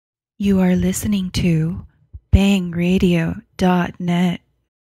You are listening to bangradio.net.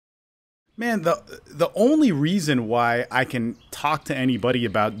 Man, the only reason why I can talk to anybody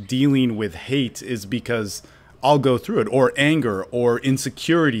about dealing with hate is because I'll go through it, or anger, or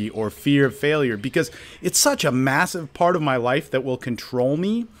insecurity, or fear of failure, because it's such a massive part of my life that will control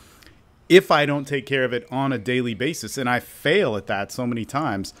me if I don't take care of it on a daily basis. And I fail at that so many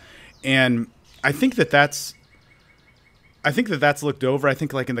times. And I think that that's looked over. I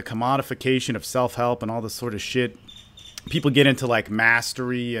think like in the commodification of self-help and all this sort of shit, people get into like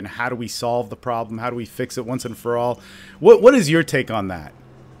mastery and how do we solve the problem? How do we fix it once and for all? What is your take on that?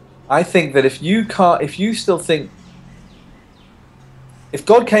 I think that if you still think, if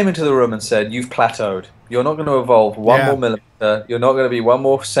God came into the room and said, you've plateaued, you're not going to evolve one more millimeter, you're not going to be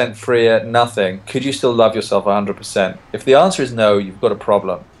 1% freer, nothing, could you still love yourself 100%? If the answer is no, you've got a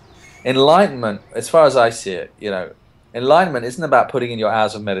problem. Enlightenment, as far as I see it, enlightenment isn't about putting in your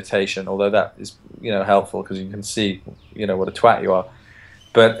hours of meditation, although that is, helpful because you can see, what a twat you are.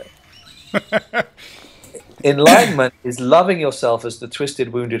 But enlightenment is loving yourself as the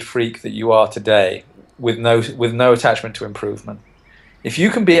twisted, wounded freak that you are today, with no attachment to improvement. If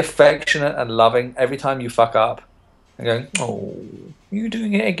you can be affectionate and loving every time you fuck up, and going, oh, you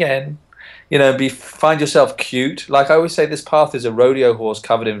doing it again, find yourself cute. Like I always say, this path is a rodeo horse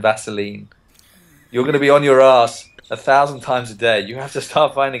covered in Vaseline. You're going to be on your ass 1,000 times a day. You have to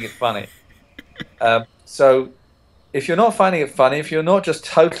start finding it funny. So if you're not finding it funny, if you're not just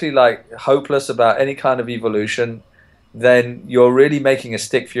totally like hopeless about any kind of evolution, then you're really making a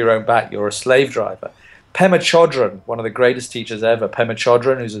stick for your own back. You're a slave driver. Pema Chodron, one of the greatest teachers ever, Pema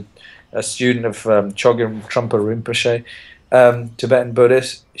Chodron, who's a student of Chogyam Trungpa Rinpoche, Tibetan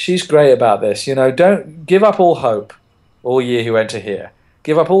Buddhist, she's great about this. Don't give up all hope, all ye who enter here.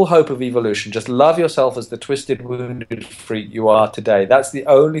 Give up all hope of evolution. Just love yourself as the twisted, wounded freak you are today. That's the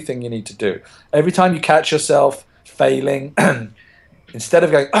only thing you need to do. Every time you catch yourself failing, instead of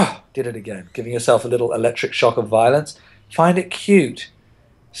going, oh, did it again, giving yourself a little electric shock of violence, find it cute.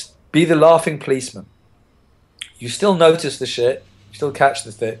 Be the laughing policeman. You still notice the shit, you still catch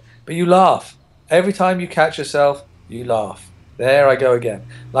the shit, but you laugh. Every time you catch yourself, you laugh. There I go again.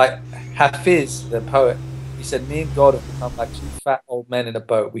 Like Hafiz, the poet, he said, me and God have become like two fat old men in a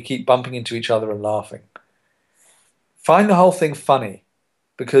boat. We keep bumping into each other and laughing. Find the whole thing funny,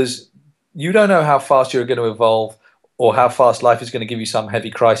 because you don't know how fast you're going to evolve or how fast life is going to give you some heavy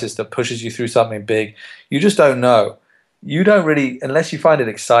crisis that pushes you through something big. You just don't know. You don't really, unless you find it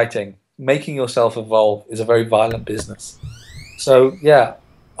exciting, making yourself evolve is a very violent business. So yeah,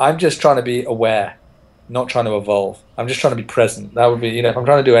 I'm just trying to be aware, not trying to evolve. I'm just trying to be present. That would be, if I'm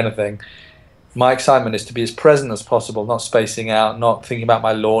trying to do anything, my excitement is to be as present as possible, not spacing out, not thinking about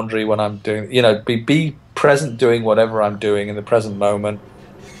my laundry when I'm doing, be present doing whatever I'm doing in the present moment,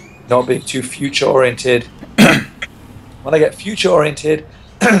 not being too future oriented. When I get future oriented,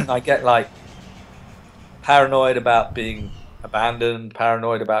 I get like paranoid about being abandoned,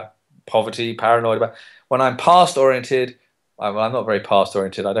 paranoid about poverty, paranoid about. When I'm past oriented, well, I'm not very past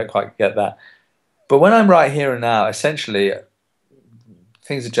oriented, I don't quite get that. But when I'm right here and now, essentially,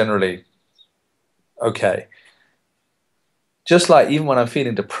 things are generally okay. Just like even when I'm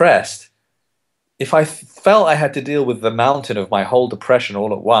feeling depressed, if I felt I had to deal with the mountain of my whole depression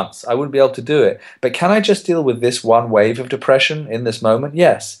all at once, I wouldn't be able to do it. But can I just deal with this one wave of depression in this moment?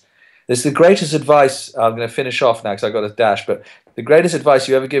 Yes. It's the greatest advice. I'm going to finish off now because I've got a dash, but the greatest advice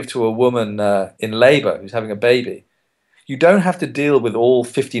you ever give to a woman in labor who's having a baby, you don't have to deal with all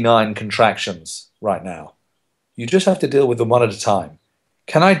 59 contractions right now. You just have to deal with them one at a time.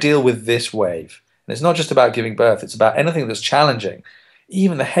 Can I deal with this wave? And it's not just about giving birth. It's about anything that's challenging.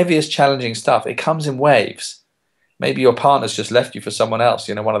 Even the heaviest challenging stuff, it comes in waves. Maybe your partner's just left you for someone else,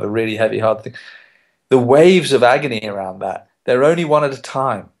 one of the really heavy, hard things. The waves of agony around that, they're only one at a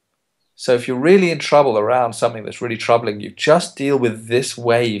time. So if you're really in trouble around something that's really troubling you, just deal with this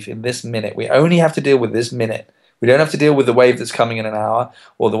wave in this minute. We only have to deal with this minute. We don't have to deal with the wave that's coming in an hour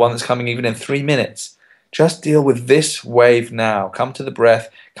or the one that's coming even in 3 minutes. Just deal with this wave now. Come to the breath,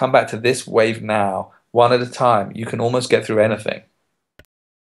 come back to this wave now, one at a time. You can almost get through anything.